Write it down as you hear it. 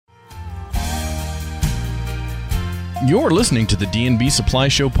You're listening to the D&B Supply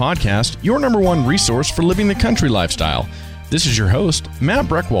Show podcast, your number one resource for living the country lifestyle. This is your host, Matt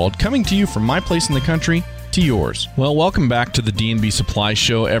Breckwald, coming to you from my place in the country to yours. Well, welcome back to the D&B Supply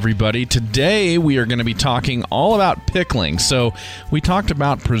Show, everybody. Today, we are going to be talking all about pickling. So, we talked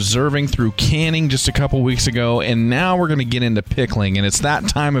about preserving through canning just a couple weeks ago, and now we're going to get into pickling, and it's that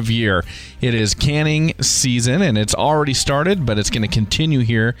time of year. It is canning season, and it's already started, but it's going to continue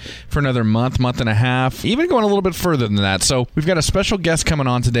here for another month and a half, even going a little bit further than that. So, we've got a special guest coming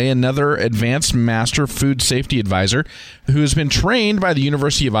on today, another Advanced Master Food Safety Advisor who has been trained by the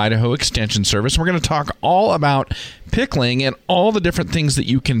University of Idaho Extension Service. We're going to talk all about pickling and all the different things that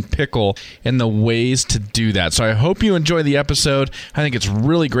you can pickle and the ways to do that. So I hope you enjoy the episode. I think it's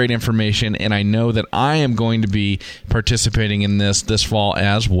really great information, and I know that I am going to be participating in this fall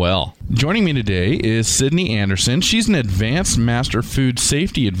as well. Joining me today is Sydney Anderson. She's an Advanced Master Food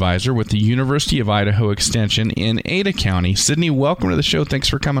Safety Advisor with the University of Idaho Extension in Ada County. Sydney, welcome to the show. Thanks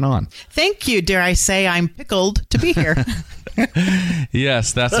for coming on. Thank you. Dare I say I'm pickled to be here.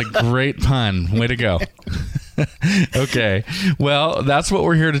 Yes, that's a great pun. Way to go. Okay. Well, that's what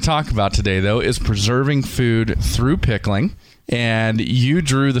we're here to talk about today, though, is preserving food through pickling. And you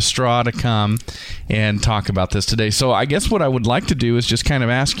drew the straw to come and talk about this today. So I guess what I would like to do is just kind of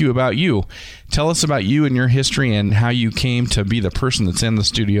ask you about you. Tell us about you and your history and how you came to be the person that's in the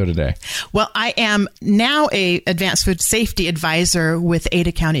studio today. Well, I am now a Advanced Food Safety Advisor with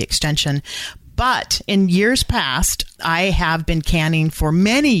Ada County Extension. But in years past, I have been canning for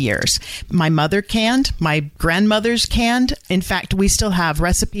many years. My mother canned, my grandmothers canned. In fact, we still have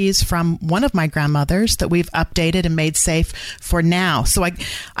recipes from one of my grandmothers that we've updated and made safe for now. So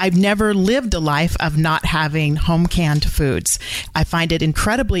I've never lived a life of not having home canned foods. I find it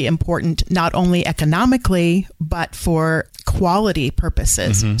incredibly important, not only economically, but for quality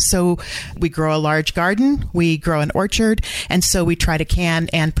purposes. Mm-hmm. So we grow a large garden, we grow an orchard, and so we try to can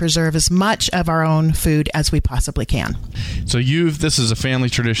and preserve as much of our own food as we possibly can. So this is a family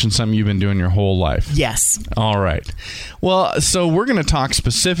tradition, something you've been doing your whole life. Yes. All right. Well, so we're going to talk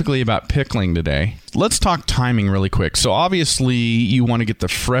specifically about pickling today. Let's talk timing really quick. So obviously you want to get the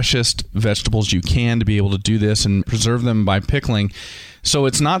freshest vegetables you can to be able to do this and preserve them by pickling. So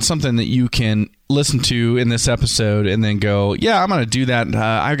it's not something that you can listen to in this episode and then go, yeah, I'm going to do that.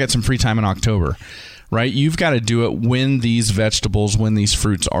 I've got some free time in October, right? You've got to do it when these vegetables, when these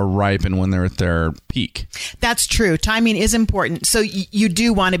fruits are ripe and when they're at their peak. That's true. Timing is important. So you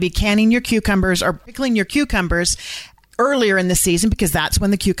do want to be canning your cucumbers or pickling your cucumbers earlier in the season, because that's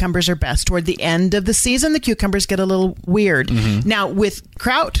when the cucumbers are best. Toward the end of the season, the cucumbers get a little weird. Mm-hmm. Now, with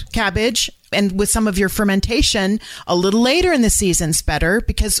kraut, cabbage, and with some of your fermentation, a little later in the season's better,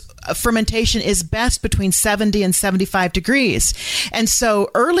 because fermentation is best between 70 and 75 degrees. And so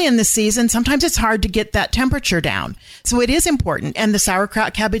early in the season, sometimes it's hard to get that temperature down. So it is important. And the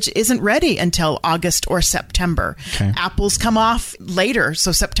sauerkraut cabbage isn't ready until August or September. Okay. Apples come off later,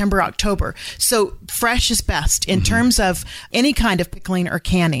 so September, October. So fresh is best. In terms of any kind of pickling or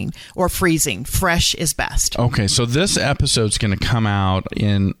canning or freezing, fresh is best. Okay, so this episode's going to come out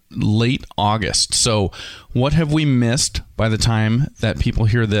in late August. So what have we missed by the time that people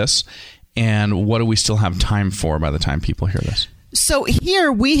hear this? And what do we still have time for by the time people hear this? So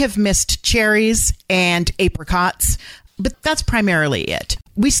here we have missed cherries and apricots, but that's primarily it.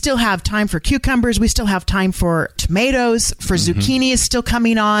 We still have time for cucumbers. We still have time for tomatoes. For zucchini is still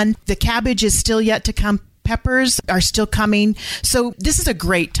coming on. The cabbage is still yet to come. Peppers are still coming. So this is a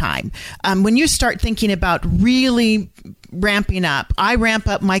great time. When you start thinking about really ramping up, I ramp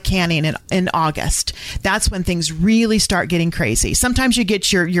up my canning in August. That's when things really start getting crazy. Sometimes you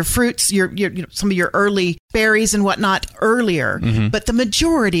get your fruits, your some of your early berries and whatnot earlier, but the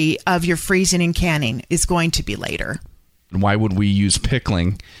majority of your freezing and canning is going to be later. Why would we use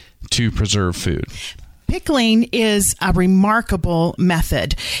pickling to preserve food? Pickling is a remarkable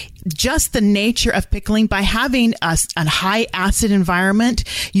method. Just the nature of pickling, by having a high acid environment,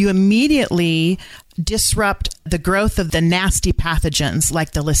 you immediately disrupt the growth of the nasty pathogens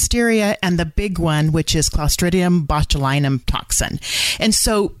like the listeria and the big one, which is Clostridium botulinum toxin. And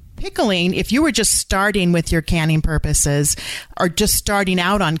so pickling, if you were just starting with your canning purposes or just starting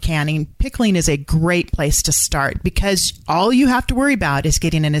out on canning, pickling is a great place to start, because all you have to worry about is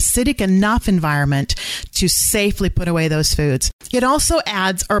getting an acidic enough environment to safely put away those foods. It also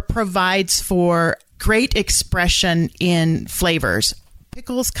adds or provides for great expression in flavors.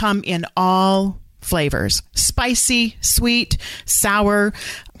 Pickles come in all flavors: spicy, sweet, sour.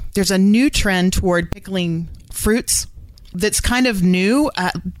 There's a new trend toward pickling fruits, that's kind of new.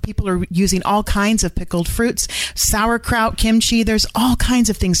 People are using all kinds of pickled fruits, sauerkraut, kimchi. There's all kinds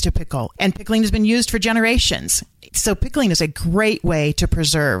of things to pickle. And pickling has been used for generations. So pickling is a great way to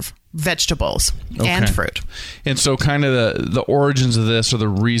preserve vegetables and fruit. And so kind of the origins of this, or the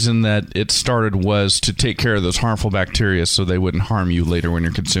reason that it started, was to take care of those harmful bacteria so they wouldn't harm you later when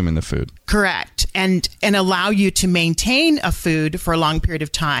you're consuming the food. Correct. And allow you to maintain a food for a long period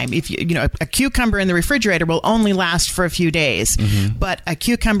of time. If a cucumber in the refrigerator will only last for a few days, but a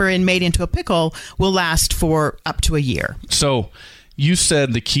cucumber made into a pickle will last for up to a year. So you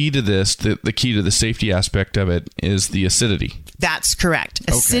said the key to this, the key to the safety aspect of it, is the acidity. That's correct.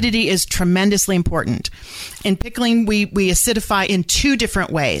 Acidity is tremendously important. In pickling, we acidify in two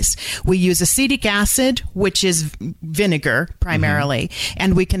different ways. We use acetic acid, which is vinegar primarily,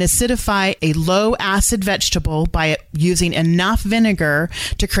 and we can acidify a low acid vegetable by using enough vinegar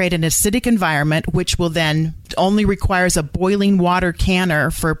to create an acidic environment, which will then only requires a boiling water canner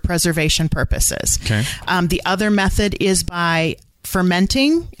for preservation purposes. Okay. The other method is by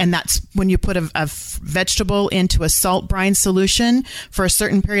fermenting, and that's when you put a vegetable into a salt brine solution for a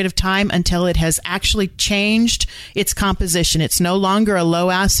certain period of time until it has actually changed its composition. It's no longer a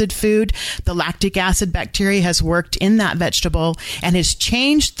low acid food. The lactic acid bacteria has worked in that vegetable and has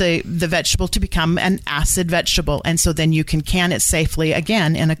changed the vegetable to become an acid vegetable, and so then you can can it safely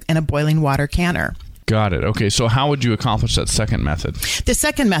again in a boiling water canner. Got it. Okay, so how would you accomplish that second method? The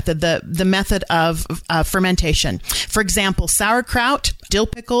second method, the method of fermentation. For example, sauerkraut, dill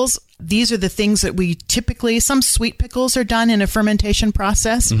pickles, these are the things that we typically, some sweet pickles are done in a fermentation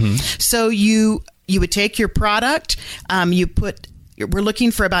process. So you would take your product, we're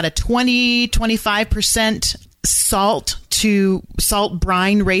looking for about a 20-25% salt to salt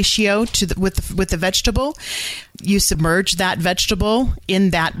brine ratio with the vegetable. You submerge that vegetable in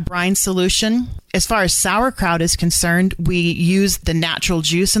that brine solution. As far as sauerkraut is concerned, we use the natural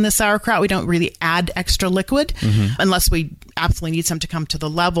juice in the sauerkraut. We don't really add extra liquid unless we absolutely need some to come to the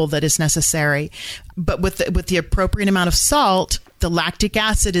level that is necessary. But with the appropriate amount of salt, the lactic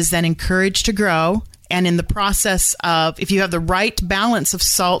acid is then encouraged to grow. And in the process of, if you have the right balance of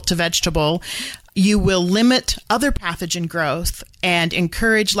salt to vegetable, you will limit other pathogen growth and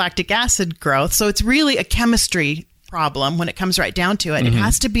encourage lactic acid growth. So it's really a chemistry problem when it comes right down to it. It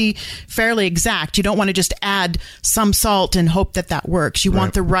has to be fairly exact. You don't want to just add some salt and hope that works. You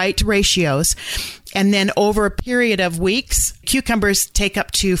want the right ratios. And then over a period of weeks, cucumbers take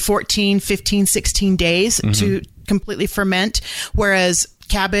up to 14, 15, 16 days to completely ferment, whereas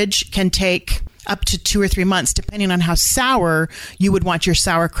cabbage can take up to 2 or 3 months, depending on how sour you would want your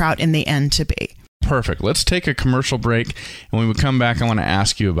sauerkraut in the end to be. Perfect. Let's take a commercial break, and when we come back, I want to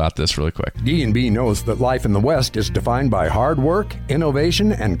ask you about this really quick. D&B knows that life in the West is defined by hard work,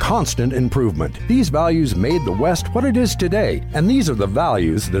 innovation, and constant improvement. These values made the West what it is today, and these are the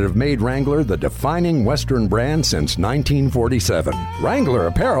values that have made Wrangler the defining Western brand since 1947. Wrangler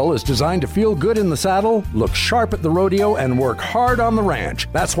apparel is designed to feel good in the saddle, look sharp at the rodeo, and work hard on the ranch.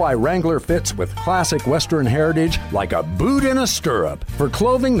 That's why Wrangler fits with classic Western heritage like a boot in a stirrup. For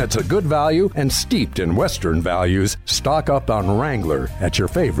clothing that's a good value and steeped in Western values, stock up on Wrangler at your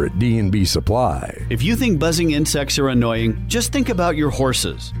favorite D&B supply. If you think buzzing insects are annoying, just think about your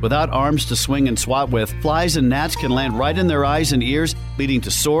horses. Without arms to swing and swat with, flies and gnats can land right in their eyes and ears, leading to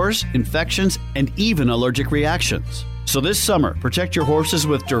sores, infections, and even allergic reactions. So this summer, protect your horses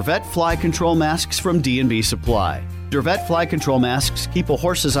with Dervet Fly Control Masks from D&B Supply. Dervet Fly Control Masks keep a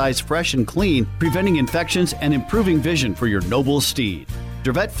horse's eyes fresh and clean, preventing infections and improving vision for your noble steed.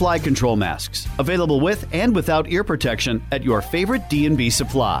 Dervet Fly Control Masks, available with and without ear protection at your favorite D&B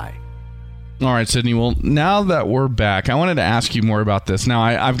Supply. All right, Sydney. Well, now that we're back, I wanted to ask you more about this. Now,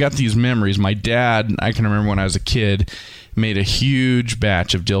 I've got these memories. My dad, I can remember when I was a kid, made a huge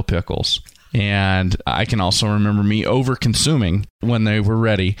batch of dill pickles. And I can also remember me over-consuming when they were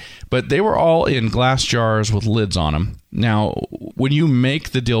ready. But they were all in glass jars with lids on them. Now, when you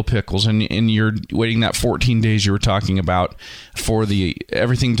make the dill pickles and you're waiting that 14 days you were talking about for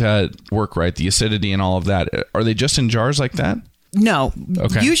everything to work right, the acidity and all of that, are they just in jars like that? No.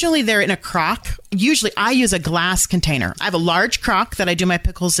 Okay. Usually they're in a crock. Usually I use a glass container. I have a large crock that I do my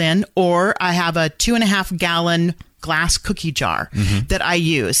pickles in, or I have a 2.5 gallon glass cookie jar that I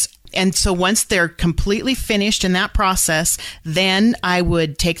use. And so once they're completely finished in that process, then I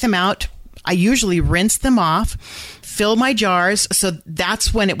would take them out. I usually rinse them off, fill my jars. So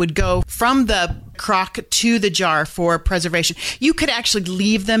that's when it would go from the crock to the jar for preservation. You could actually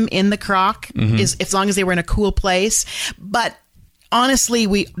leave them in the crock as long as they were in a cool place. But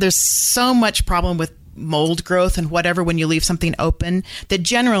honestly, there's so much problem with mold growth and whatever when you leave something open that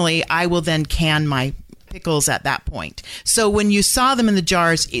generally I will then can my pickles at that point. So when you saw them in the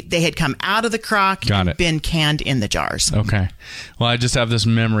jars, they had come out of the crock and been canned in the jars. Okay. Well, I just have this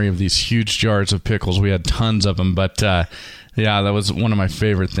memory of these huge jars of pickles. We had tons of them, but yeah, that was one of my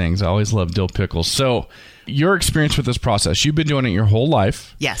favorite things. I always loved dill pickles. So your experience with this process, you've been doing it your whole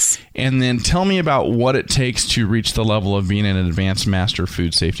life. Yes. And then tell me about what it takes to reach the level of being an advanced master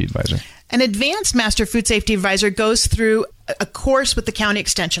food safety advisor. An advanced master food safety advisor goes through a course with the county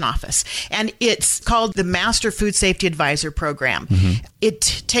extension office, and it's called the Master Food Safety Advisor Program.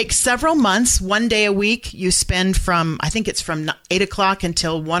 It takes several months, 1 day a week. You spend from 8 o'clock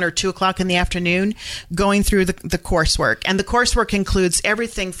until 1 or 2 o'clock in the afternoon going through the coursework. And the coursework includes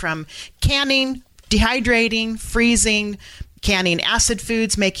everything from canning, dehydrating, freezing, canning acid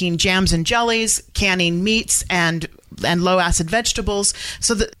foods, making jams and jellies, canning meats and low acid vegetables.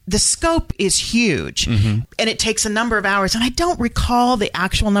 So the scope is huge, and it takes a number of hours. And I don't recall the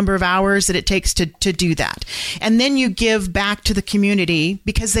actual number of hours that it takes to do that. And then you give back to the community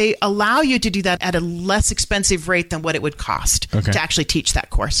because they allow you to do that at a less expensive rate than what it would cost to actually teach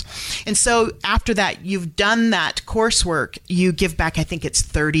that course. And so after that, you've done that coursework, you give back, I think it's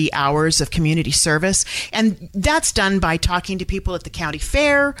 30 hours of community service. And that's done by talking to people at the county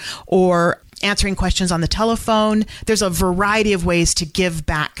fair or answering questions on the telephone. There's a variety of ways to give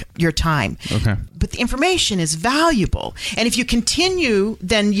back your time. Okay. But the information is valuable. And if you continue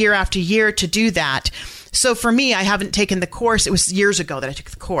then year after year to do that, so for me, I haven't taken the course. It was years ago that I took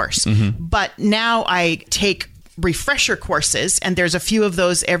the course. But now I take refresher courses, and there's a few of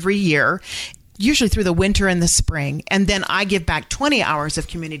those every year, usually through the winter and the spring. And then I give back 20 hours of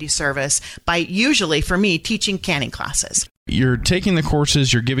community service by usually, for me, teaching canning classes. You're taking the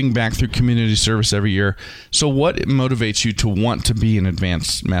courses, you're giving back through community service every year. So what motivates you to want to be an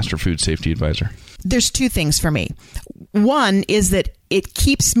advanced master food safety advisor? There's two things for me. One is that it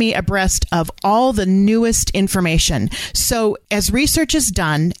keeps me abreast of all the newest information. So as research is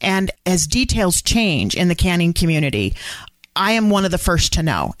done and as details change in the canning community, I am one of the first to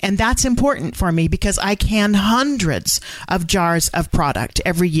know. And that's important for me because I can hundreds of jars of product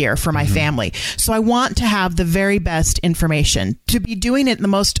every year for my family. So I want to have the very best information to be doing it in the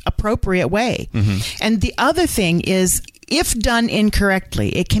most appropriate way. And the other thing is, if done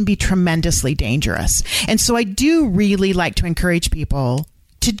incorrectly, it can be tremendously dangerous. And so I do really like to encourage people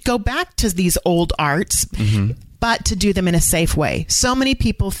to go back to these old arts, but to do them in a safe way. So many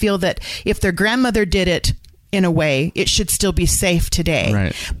people feel that if their grandmother did it in a way, it should still be safe today.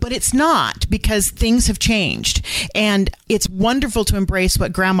 Right. But it's not, because things have changed. And it's wonderful to embrace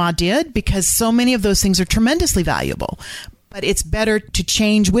what Grandma did because so many of those things are tremendously valuable. But it's better to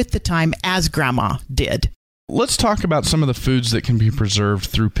change with the time, as Grandma did. Let's talk about some of the foods that can be preserved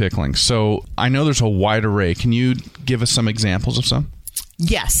through pickling. So I know there's a wide array. Can you give us some examples of some?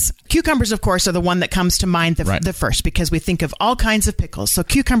 Yes. Cucumbers, of course, are the one that comes to mind the first, because we think of all kinds of pickles. So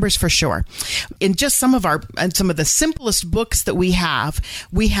cucumbers for sure. In just some of the simplest books that we have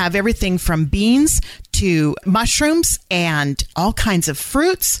everything from beans to mushrooms and all kinds of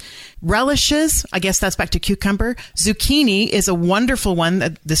fruits, relishes. I guess that's back to cucumber. Zucchini is a wonderful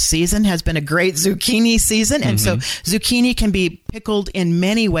one. This season has been a great zucchini season. And so zucchini can be pickled in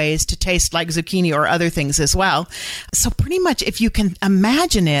many ways to taste like zucchini or other things as well. So pretty much, if you can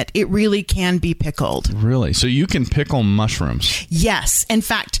imagine it, it really can be pickled. Really? So you can pickle mushrooms? Yes. In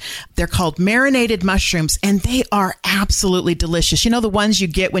fact, they're called marinated mushrooms, and they are absolutely delicious. You know, the ones you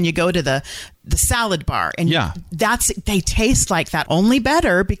get when you go to the salad bar, and they taste like that, only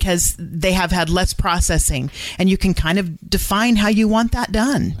better because they have had less processing, and you can kind of define how you want that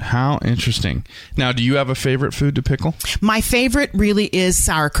done. How interesting. Now, do you have a favorite food to pickle? My favorite really is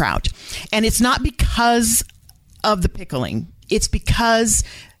sauerkraut, and it's not because of the pickling. It's because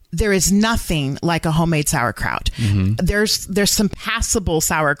there is nothing like a homemade sauerkraut. There's some passable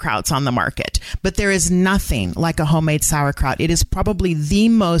sauerkrauts on the market, but there is nothing like a homemade sauerkraut. It is probably the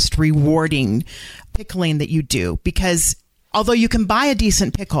most rewarding pickling that you do, because although you can buy a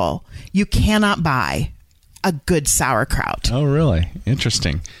decent pickle, you cannot buy a good sauerkraut. Oh, really?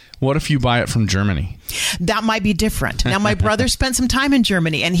 Interesting. What if you buy it from Germany? That might be different. Now, my brother spent some time in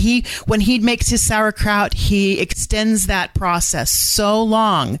Germany, and when he makes his sauerkraut, he extends that process so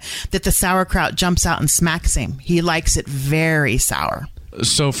long that the sauerkraut jumps out and smacks him. He likes it very sour.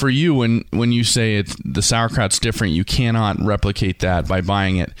 So for you, when you say the sauerkraut's different, you cannot replicate that by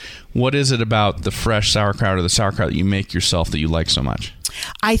buying it. What is it about the fresh sauerkraut or the sauerkraut that you make yourself that you like so much?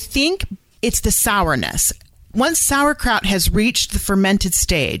 I think it's the sourness. Once sauerkraut has reached the fermented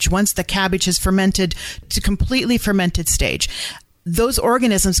stage, once the cabbage has fermented to completely fermented stage, those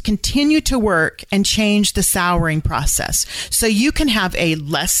organisms continue to work and change the souring process. So you can have a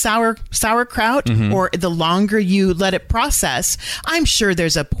less sauerkraut, or the longer you let it process, I'm sure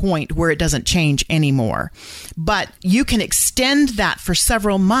there's a point where it doesn't change anymore. But you can extend that for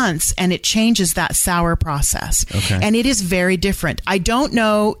several months and it changes that sour process. Okay. And it is very different. I don't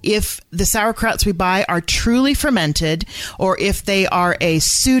know if the sauerkrauts we buy are truly fermented or if they are a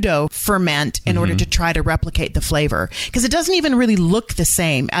pseudo ferment in order to try to replicate the flavor, because it doesn't even really look the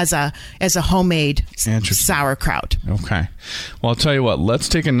same as a homemade sauerkraut. Okay. Well, I'll tell you what, let's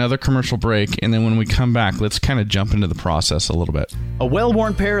take another commercial break, and then when we come back, let's kind of jump into the process a little bit. A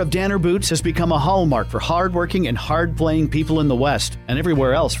well-worn pair of Danner boots has become a hallmark for hard-working and hard-playing people in the West, and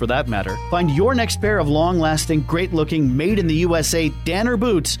everywhere else for that matter. Find your next pair of long-lasting, great-looking, made-in-the-USA Danner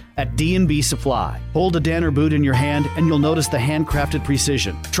boots at D&B Supply. Hold a Danner boot in your hand and you'll notice the handcrafted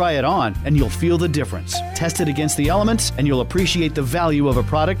precision. Try it on and you'll feel the difference. Test it against the elements and you'll appreciate the value of a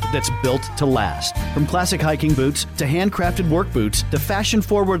product that's built to last. From classic hiking boots to handcrafted work boots to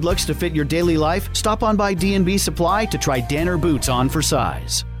fashion-forward looks to fit your daily life, stop on by D&B Supply to try Danner boots on for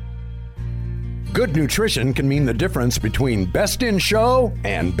size. Good nutrition can mean the difference between best in show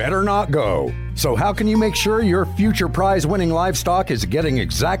and better not go. So how can you make sure your future prize-winning livestock is getting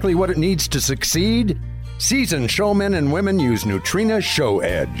exactly what it needs to succeed? Seasoned showmen and women use Nutrina Show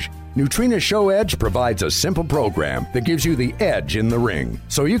Edge. Nutrina Show Edge provides a simple program that gives you the edge in the ring,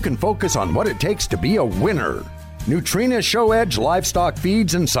 so you can focus on what it takes to be a winner. Nutrina Show Edge livestock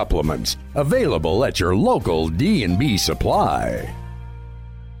feeds and supplements, available at your local D&B Supply.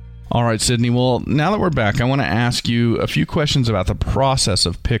 All right, Sydney. Well, now that we're back, I want to ask you a few questions about the process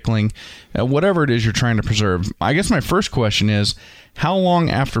of pickling, whatever it is you're trying to preserve. I guess my first question is, how long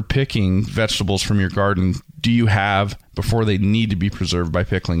after picking vegetables from your garden do you have before they need to be preserved by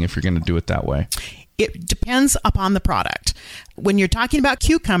pickling if you're going to do it that way? It depends upon the product. When you're talking about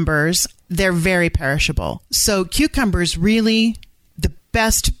cucumbers, they're very perishable. So cucumbers, really, the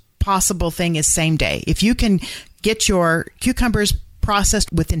best possible thing is same day. If you can get your cucumbers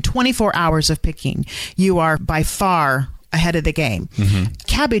processed within 24 hours of picking, you are by far ahead of the game.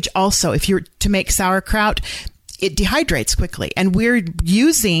 Cabbage also, if you're to make sauerkraut, it dehydrates quickly. And we're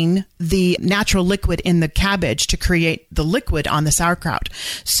using the natural liquid in the cabbage to create the liquid on the sauerkraut.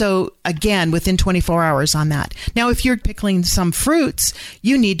 So again, within 24 hours on that. Now, if you're pickling some fruits,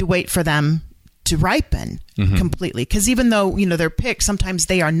 you need to wait for them to ripen completely, because even though they're picked, sometimes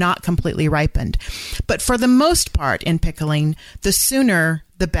they are not completely ripened. But for the most part in pickling, the sooner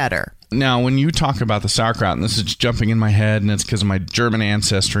the better. Now, when you talk about the sauerkraut, and this is jumping in my head, and it's because of my German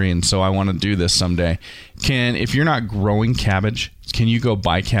ancestry, and so I want to do this someday. If you're not growing cabbage, can you go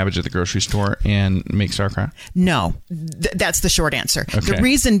buy cabbage at the grocery store and make sauerkraut? No, that's the short answer. Okay. The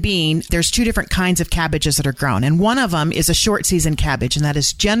reason being, there's two different kinds of cabbages that are grown, and one of them is a short season cabbage, and that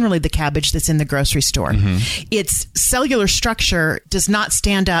is generally the cabbage that's in the grocery store. Its cellular structure does not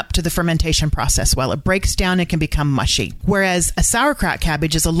stand up to the fermentation process well. It breaks down and can become mushy. Whereas a sauerkraut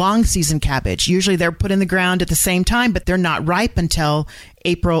cabbage is a long season cabbage. Usually they're put in the ground at the same time, but they're not ripe until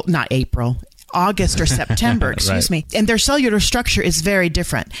August or September, excuse me. And their cellular structure is very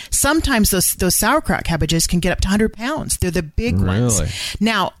different. Sometimes those sauerkraut cabbages can get up to 100 pounds. They're the big ones.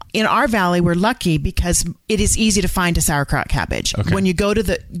 Now, in our valley, we're lucky because it is easy to find a sauerkraut cabbage. Okay. When you go to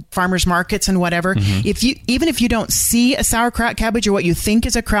the farmers markets and whatever, even if you don't see a sauerkraut cabbage or what you think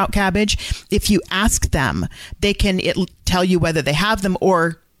is a kraut cabbage, if you ask them, they can tell you whether they have them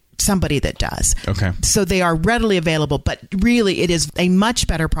or somebody that does. Okay. So they are readily available, but really it is a much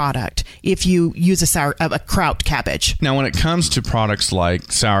better product if you use a kraut cabbage. Now, when it comes to products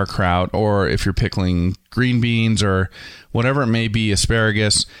like sauerkraut, or if you're pickling green beans or whatever it may be,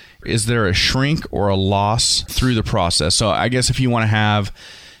 asparagus, is there a shrink or a loss through the process? So I guess if you want to have,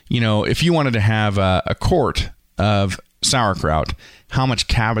 if you wanted to have a quart of sauerkraut, how much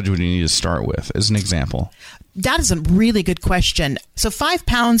cabbage would you need to start with, as an example? That is a really good question. So 5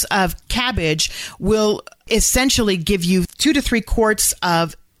 pounds of cabbage will essentially give you 2 to 3 quarts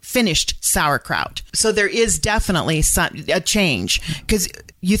of finished sauerkraut. So there is definitely a change, because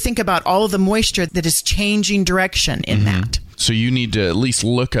you think about all of the moisture that is changing direction in that. So you need to at least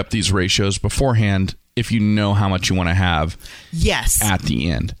look up these ratios beforehand if you know how much you want to have. Yes. At the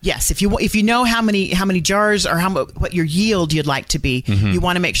end. Yes. If you know how many jars or what your yield you'd like to be, you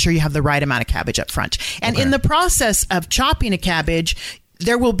want to make sure you have the right amount of cabbage up front. And in the process of chopping a cabbage,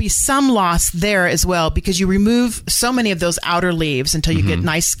 there will be some loss there as well, because you remove so many of those outer leaves until you get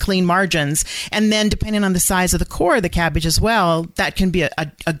nice clean margins. And then depending on the size of the core of the cabbage as well, that can be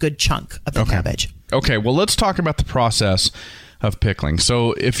a good chunk of the cabbage. Okay, well, let's talk about the process of pickling.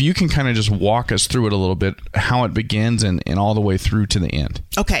 So if you can kind of just walk us through it a little bit, how it begins and all the way through to the end.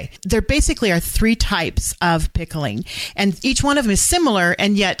 Okay. There basically are 3 types of pickling, and each one of them is similar,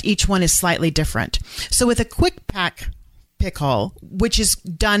 and yet each one is slightly different. So with a quick pack pickle, which is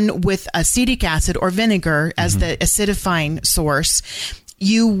done with acetic acid or vinegar as the acidifying source,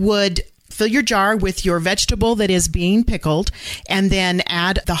 you would fill your jar with your vegetable that is being pickled, and then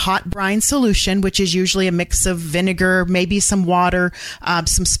add the hot brine solution, which is usually a mix of vinegar, maybe some water,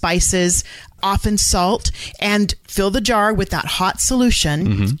 some spices, often salt, and fill the jar with that hot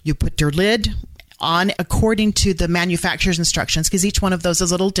solution. You put your lid on according to the manufacturer's instructions, because each one of those is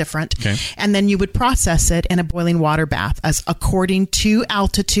a little different. Okay. And then you would process it in a boiling water bath as according to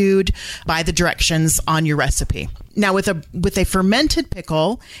altitude by the directions on your recipe. Now with a fermented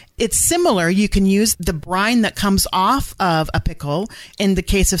pickle, it's similar. You can use the brine that comes off of a pickle. In the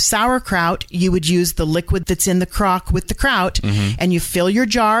case of sauerkraut, you would use the liquid that's in the crock with the kraut, and you fill your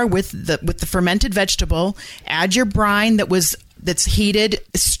jar with the fermented vegetable, add your brine that's heated,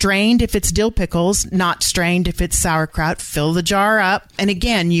 strained if it's dill pickles, not strained if it's sauerkraut. Fill the jar up. And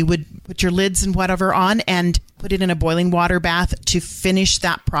again, you would put your lids and whatever on and put it in a boiling water bath to finish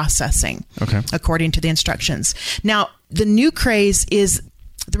that processing. Okay. According to the instructions. Now, the new craze is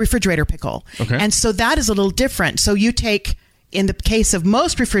the refrigerator pickle. Okay. And so that is a little different. So you take, in the case of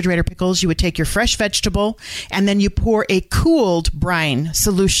most refrigerator pickles, you would take your fresh vegetable and then you pour a cooled brine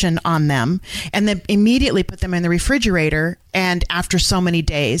solution on them and then immediately put them in the refrigerator. And after so many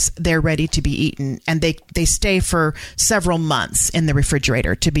days, they're ready to be eaten. And they stay for several months in the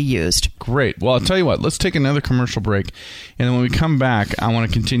refrigerator to be used. Great. Well, I'll tell you what, let's take another commercial break. And then when we come back, I want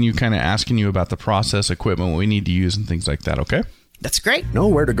to continue kind of asking you about the process, equipment, what we need to use and things like that. Okay? That's great. Know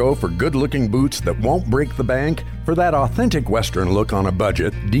where to go for good-looking boots that won't break the bank? For that authentic Western look on a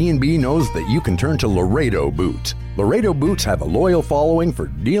budget, D&B knows that you can turn to Laredo Boots. Laredo Boots have a loyal following for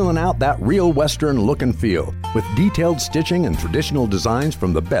dealing out that real Western look and feel, with detailed stitching and traditional designs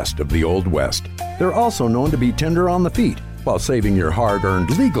from the best of the Old West. They're also known to be tender on the feet, while saving your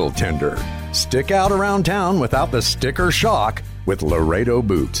hard-earned legal tender. Stick out around town without the sticker shock with Laredo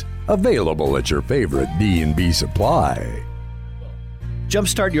Boots. Available at your favorite D&B supply.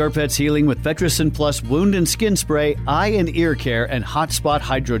 Jumpstart your pet's healing with Vetricin Plus Wound and Skin Spray, Eye and Ear Care, and Hot Spot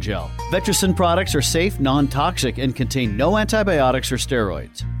Hydrogel. Vetricin products are safe, non-toxic, and contain no antibiotics or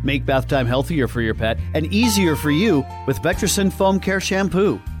steroids. Make bath time healthier for your pet and easier for you with Vetricin Foam Care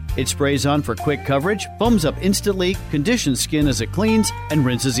Shampoo. It sprays on for quick coverage, foams up instantly, conditions skin as it cleans, and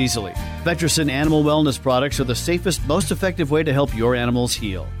rinses easily. Vetricin Animal Wellness products are the safest, most effective way to help your animals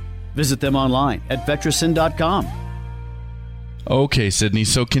heal. Visit them online at vetricin.com. Okay, Sydney.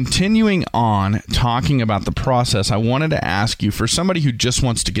 So continuing on talking about the process, I wanted to ask you, for somebody who just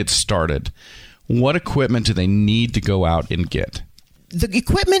wants to get started, what equipment do they need to go out and get? The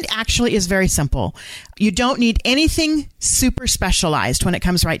equipment actually is very simple. You don't need anything super specialized when it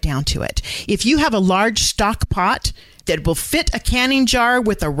comes right down to it. If you have a large stock pot that will fit a canning jar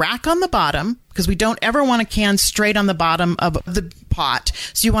with a rack on the bottom, because we don't ever want to can straight on the bottom of the pot.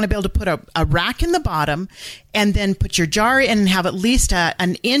 So you want to be able to put a rack in the bottom and then put your jar in and have at least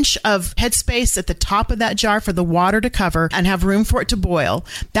an inch of headspace at the top of that jar for the water to cover and have room for it to boil.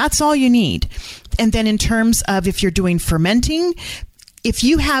 That's all you need. And then in terms of if you're doing fermenting, if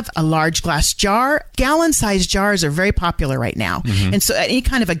you have a large glass jar, gallon-sized jars are very popular right now. And so any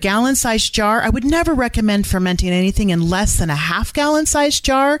kind of a gallon-sized jar, I would never recommend fermenting anything in less than a half-gallon-sized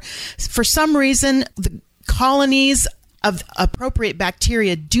jar. For some reason, the colonies of appropriate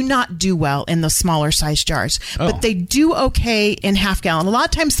bacteria do not do well in the smaller size jars, but they do okay in half gallon. A lot of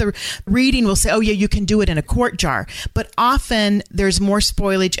times the reading will say, oh yeah, you can do it in a quart jar, but often there's more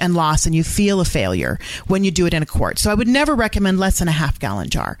spoilage and loss and you feel a failure when you do it in a quart. So I would never recommend less than a half gallon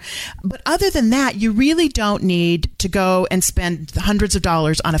jar. But other than that, you really don't need to go and spend hundreds of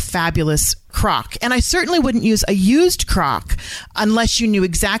dollars on a fabulous crock. And I certainly wouldn't use a used crock unless you knew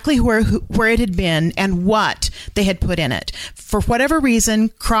exactly where it had been and what they had put in it. For whatever reason,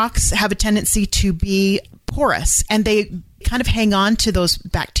 crocks have a tendency to be porous and they kind of hang on to those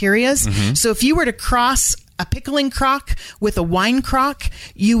bacterias. So if you were to cross a pickling crock with a wine crock,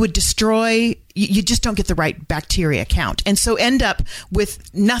 you would destroy, you just don't get the right bacteria count. And so end up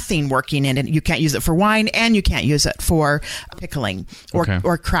with nothing working in it. You can't use it for wine and you can't use it for pickling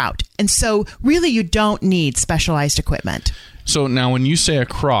or kraut. And so really you don't need specialized equipment. So now when you say a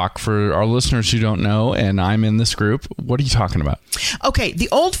crock, for our listeners who don't know, and I'm in this group, what are you talking about? Okay, the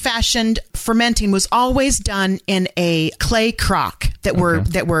old-fashioned fermenting was always done in a clay crock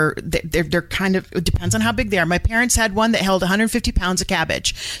they're kind of, it depends on how big they are. My parents had one that held 150 pounds of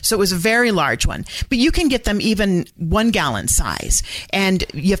cabbage, so it was a very large one. But you can get them even 1 gallon size, and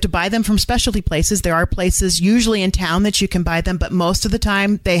you have to buy them from specialty places. There are places usually in town that you can buy them, but most of the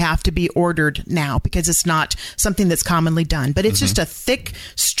time they have to be ordered now because it's not something that's commonly done. But it's just a thick,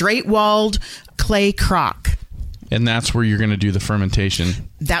 straight-walled clay crock. And that's where you're going to do the fermentation.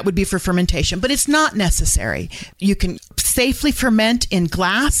 That would be for fermentation, but it's not necessary. You can safely ferment in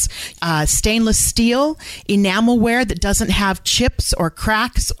glass, stainless steel, enamelware that doesn't have chips or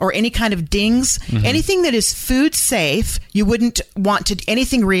cracks or any kind of dings. Anything that is food safe, you wouldn't want to.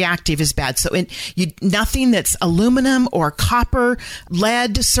 Anything reactive is bad. So nothing that's aluminum or copper,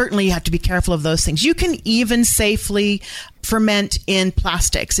 lead, certainly you have to be careful of those things. You can even safely ferment in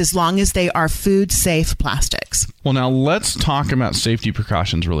plastics as long as they are food safe plastics. Well, now let's talk about safety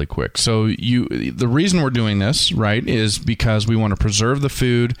precautions really quick. So the reason we're doing this, right, is because we want to preserve the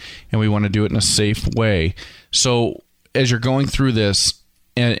food and we want to do it in a safe way. So as you're going through this,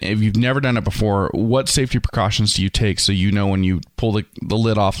 and if you've never done it before, what safety precautions do you take so you know when you pull the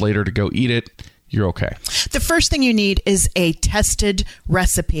lid off later to go eat it, you're okay? The first thing you need is a tested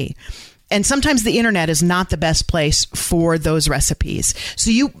recipe. And sometimes the internet is not the best place for those recipes.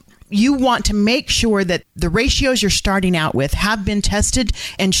 So you want to make sure that the ratios you're starting out with have been tested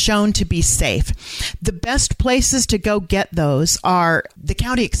and shown to be safe. The best places to go get those are the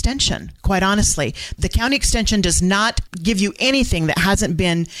county extension, quite honestly. The county extension does not give you anything that hasn't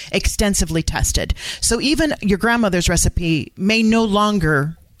been extensively tested. So even your grandmother's recipe may no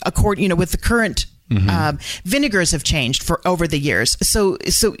longer, with the current vinegars have changed over the years. So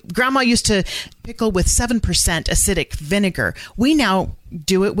grandma used to pickle with 7% acidic vinegar. We now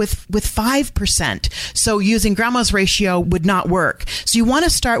do it with 5%. So using grandma's ratio would not work. So you want to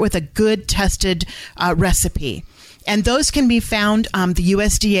start with a good tested recipe. And those can be found. The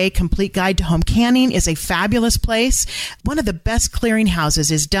USDA Complete Guide to Home Canning is a fabulous place. One of the best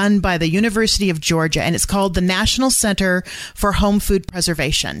clearinghouses is done by the University of Georgia, and it's called the National Center for Home Food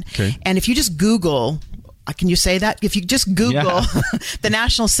Preservation. Okay. And if you just Google... Can you say that? If you just Google the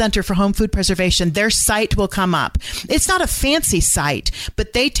National Center for Home Food Preservation, their site will come up. It's not a fancy site,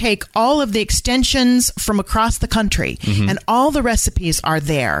 but they take all of the extensions from across the country and all the recipes are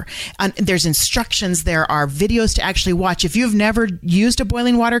there. And there's instructions. There are videos to actually watch. If you've never used a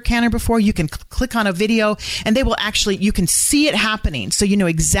boiling water canner before, you can click on a video and they will you can see it happening. So you know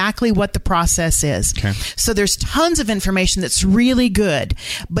exactly what the process is. Okay. So there's tons of information that's really good,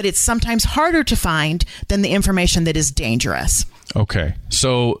 but it's sometimes harder to find than the information that is dangerous. Okay.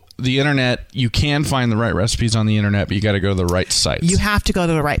 So the internet, you can find the right recipes on the internet, but you got to go to the right sites. You have to go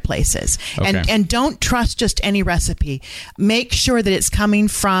to the right places. Okay. And don't trust just any recipe. Make sure that it's coming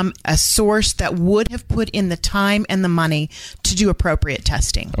from a source that would have put in the time and the money to do appropriate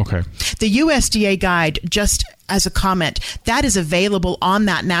testing. Okay. The USDA guide, just as a comment, that is available on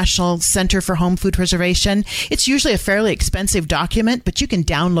that National Center for Home Food Preservation. It's usually a fairly expensive document, but you can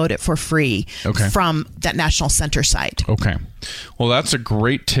download it for free from that National Center site. Okay. Well, that's a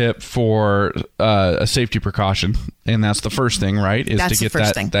great tip for a safety precaution. And that's the first thing, right? Is that's to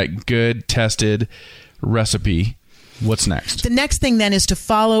get that good tested recipe. What's next? The next thing then is to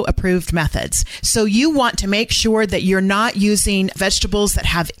follow approved methods. So you want to make sure that you're not using vegetables that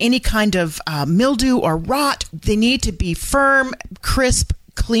have any kind of mildew or rot. They need to be firm, crisp,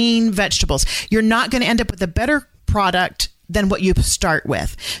 clean vegetables. You're not going to end up with a better product than what you start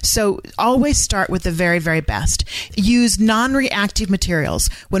with. So always start with the very, very best. Use non-reactive materials.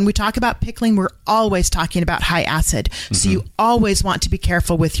 When we talk about pickling, we're always talking about high acid. So you always want to be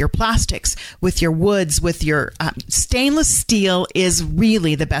careful with your plastics, with your woods, with your stainless steel is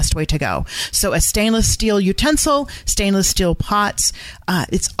really the best way to go. So a stainless steel utensil, stainless steel pots,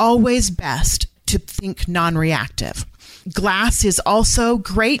 it's always best to think non-reactive. Glass is also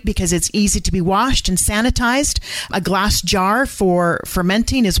great because it's easy to be washed and sanitized. A glass jar for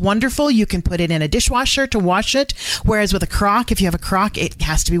fermenting is wonderful. You can put it in a dishwasher to wash it. Whereas with a crock, if you have a crock, it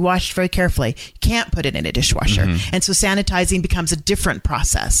has to be washed very carefully. You can't put it in a dishwasher. And so sanitizing becomes a different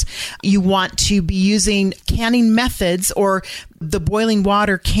process. You want to be using canning methods or the boiling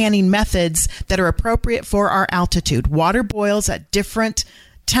water canning methods that are appropriate for our altitude. Water boils at different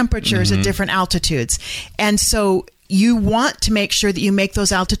temperatures at different altitudes. And so you want to make sure that you make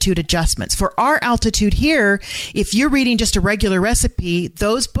those altitude adjustments. For our altitude here, if you're reading just a regular recipe,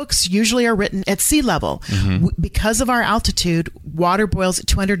 those books usually are written at sea level. Because of our altitude, water boils at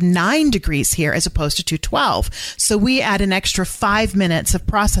 209 degrees here as opposed to 212. So we add an extra 5 minutes of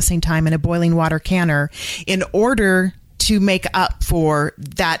processing time in a boiling water canner in order to make up for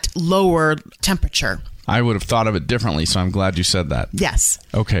that lower temperature. I would have thought of it differently, so I'm glad you said that. Yes.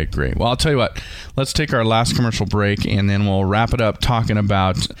 Okay, great. Well, I'll tell you what. Let's take our last commercial break, and then we'll wrap it up talking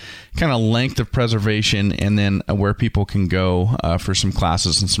about kind of length of preservation and then where people can go for some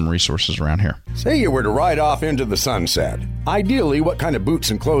classes and some resources around here. Say you were to ride off into the sunset. Ideally, what kind of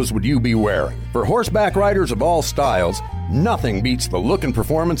boots and clothes would you be wearing? For horseback riders of all styles, nothing beats the look and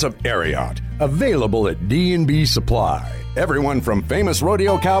performance of Ariat, available at D&B Supply. Everyone from famous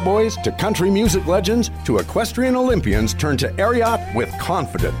rodeo cowboys to country music legends to equestrian Olympians turn to Ariat with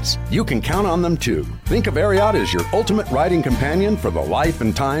confidence. You can count on them too. Think of Ariat as your ultimate riding companion for the life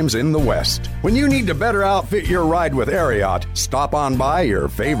and times in the West. When you need to better outfit your ride with Ariat, stop on by your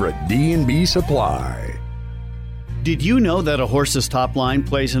favorite D&B Supply. Did you know that a horse's top line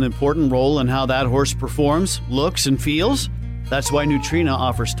plays an important role in how that horse performs, looks, and feels? That's why Nutrena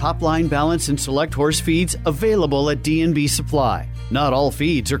offers top-line balance in select horse feeds available at D&B Supply. Not all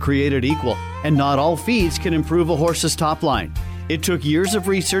feeds are created equal, and not all feeds can improve a horse's top line. It took years of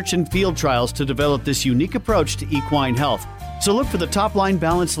research and field trials to develop this unique approach to equine health. So look for the top-line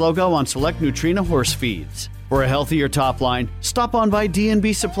balance logo on select Nutrena horse feeds. For a healthier top line, stop on by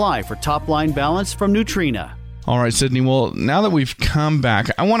D&B Supply for top-line balance from Nutrena. All right, Sydney. Well, now that we've come back,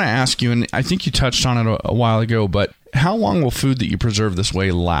 I want to ask you, and I think you touched on it a while ago, but how long will food that you preserve this way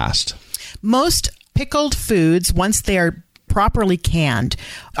last? Most pickled foods, once they are properly canned,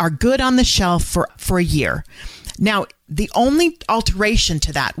 are good on the shelf for a year. Now, the only alteration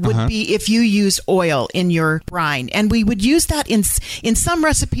to that would be if you use oil in your brine. And we would use that in some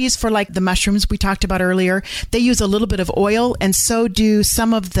recipes for like the mushrooms we talked about earlier. They use a little bit of oil, and so do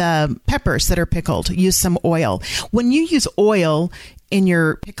some of the peppers that are pickled, use some oil. When you use oil in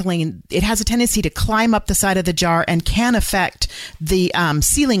your pickling, it has a tendency to climb up the side of the jar and can affect the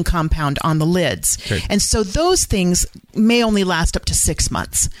sealing compound on the lids. Okay. And so those things may only last up to 6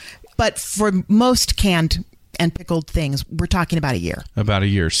 months. But for most canned and pickled things, we're talking about a year. About a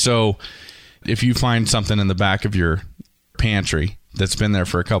year. So if you find something in the back of your pantry that's been there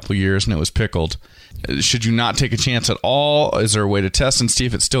for a couple of years and it was pickled, should you not take a chance at all? Is there a way to test and see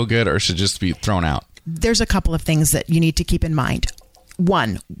if it's still good, or should it just be thrown out? There's a couple of things that you need to keep in mind.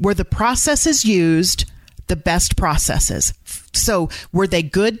 One, were the processes used the best processes? So were they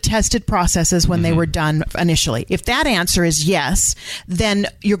good tested processes when they were done initially? If that answer is yes, then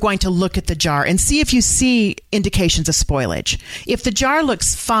you're going to look at the jar and see if you see indications of spoilage. If the jar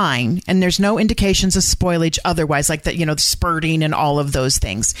looks fine and there's no indications of spoilage otherwise, like the spurting and all of those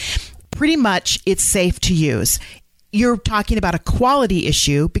things, pretty much it's safe to use. You're talking about a quality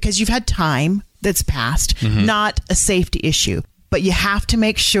issue because you've had time that's passed, not a safety issue. But you have to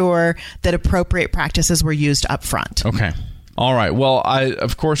make sure that appropriate practices were used up front. Okay. All right. Well, I,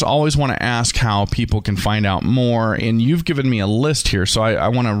 of course, always want to ask how people can find out more. And you've given me a list here, so I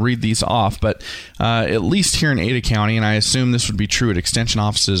want to read these off. But at least here in Ada County, and I assume this would be true at extension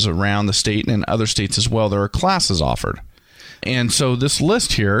offices around the state and in other states as well, there are classes offered. And so this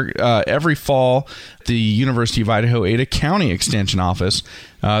list here, every fall, the University of Idaho Ada County Extension Office,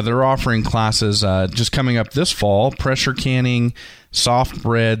 they're offering classes just coming up this fall: pressure canning, soft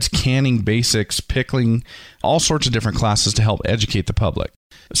breads, canning basics, pickling, all sorts of different classes to help educate the public.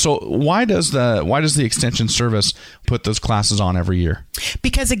 So why does the Extension Service put those classes on every year?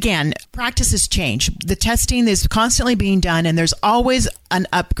 Because, again, practices change. The testing is constantly being done, and there's always an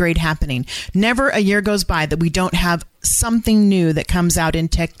upgrade happening. Never a year goes by that we don't have something new that comes out in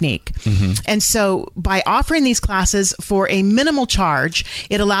technique. And so by offering these classes for a minimal charge,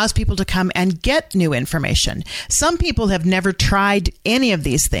 it allows people to come and get new information. Some people have never tried any of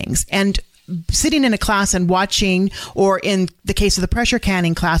these things, and sitting in a class and watching, or in the case of the pressure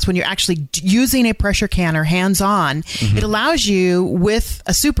canning class, when you're actually using a pressure canner hands-on, it allows you with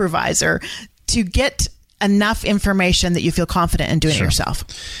a supervisor to get enough information that you feel confident in doing it yourself.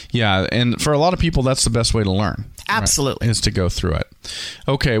 Yeah, and for a lot of people, that's the best way to learn. Absolutely. Right, is to go through it.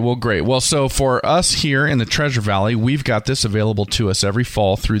 Okay, well, great. Well, so for us here in the Treasure Valley, we've got this available to us every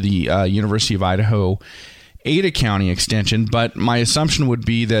fall through the University of Idaho Ada County extension, but my assumption would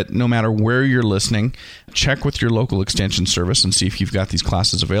be that no matter where you're listening, check with your local extension service and see if you've got these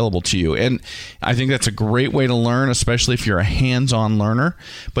classes available to you. And I think that's a great way to learn, especially if you're a hands-on learner.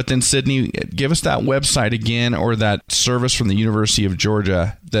 But then, Sydney, give us that website again, or that service from the University of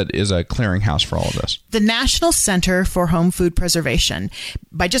Georgia that is a clearinghouse for all of this. The National Center for Home Food Preservation.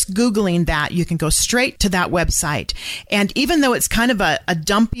 By just Googling that, you can go straight to that website. And even though it's kind of a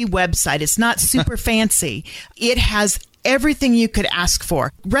dumpy website, it's not super fancy, it has everything you could ask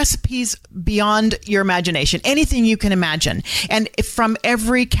for. Recipes beyond your imagination, anything you can imagine. And from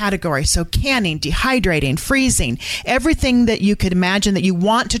every category. So canning, dehydrating, freezing, everything that you could imagine that you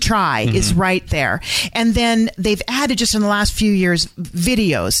want to try is right there. And then they've added, just in the last few years,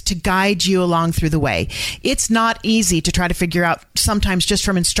 videos to guide you along through the way. It's not easy to try to figure out, sometimes just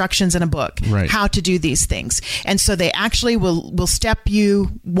from instructions in a book, how to do these things. And so they actually will step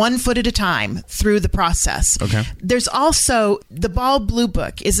you 1 foot at a time through the process. Okay. There's also the Ball Blue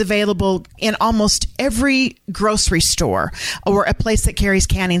Book is available in almost every grocery store or a place that carries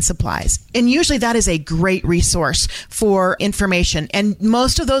canning supplies. And usually that is a great resource for information. And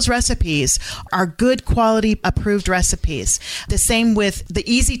most of those recipes are good quality approved recipes. The same with the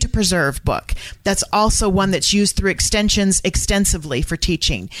Easy to Preserve book. That's also one that's used through extensions extensively for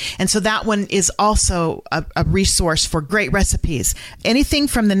teaching. And so that one is also a resource for great recipes. Anything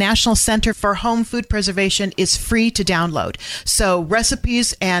from the National Center for Home Food Preservation is free to download. So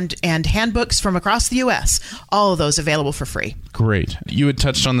recipes and handbooks from across the U.S., all of those available for free. Great. You had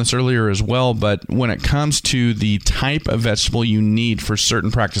touched on this earlier as well, but when it comes to the type of vegetable you need for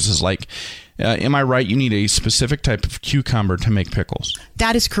certain practices, like am I right, you need a specific type of cucumber to make pickles?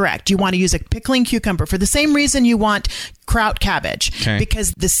 That is correct. You want to use a pickling cucumber for the same reason you want kraut cabbage,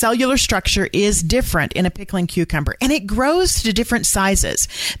 because the cellular structure is different in a pickling cucumber, and it grows to different sizes.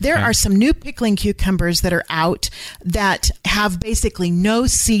 There are some new pickling cucumbers that are out that have basically no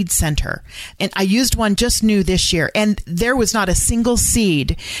seed center. And I used one just new this year, and there was not a single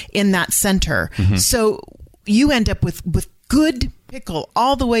seed in that center. So you end up with good pickle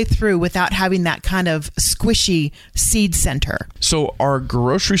all the way through without having that kind of squishy seed center. So are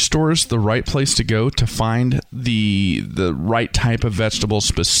grocery stores the right place to go to find the right type of vegetable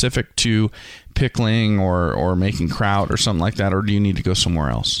specific to pickling or making kraut or something like that, or do you need to go somewhere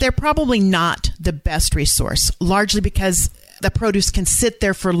else? They're probably not the best resource, largely because the produce can sit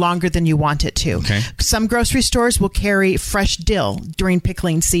there for longer than you want it to. Some grocery stores will carry fresh dill during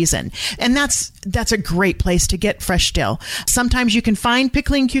pickling season, and that's a great place to get fresh dill. Sometimes you can find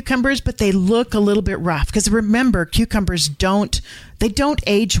pickling cucumbers, but they look a little bit rough, because remember, cucumbers don't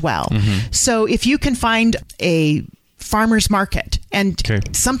age well. So if you can find a farmer's market, and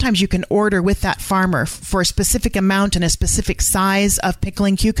sometimes you can order with that farmer for a specific amount and a specific size of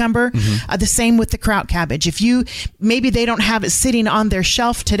pickling cucumber. The same with the kraut cabbage. If maybe they don't have it sitting on their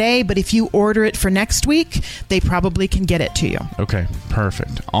shelf today, but if you order it for next week, they probably can get it to you. Okay,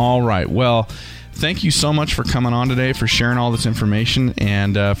 perfect. All right. Well, thank you so much for coming on today, for sharing all this information,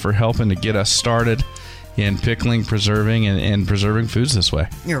 and for helping to get us started in pickling, preserving, and preserving foods this way.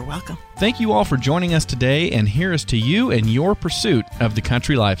 You're welcome. Thank you all for joining us today, and here's to you and your pursuit of the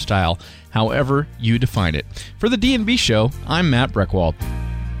country lifestyle, however you define it. For the D&B Show, I'm Matt Breckwald.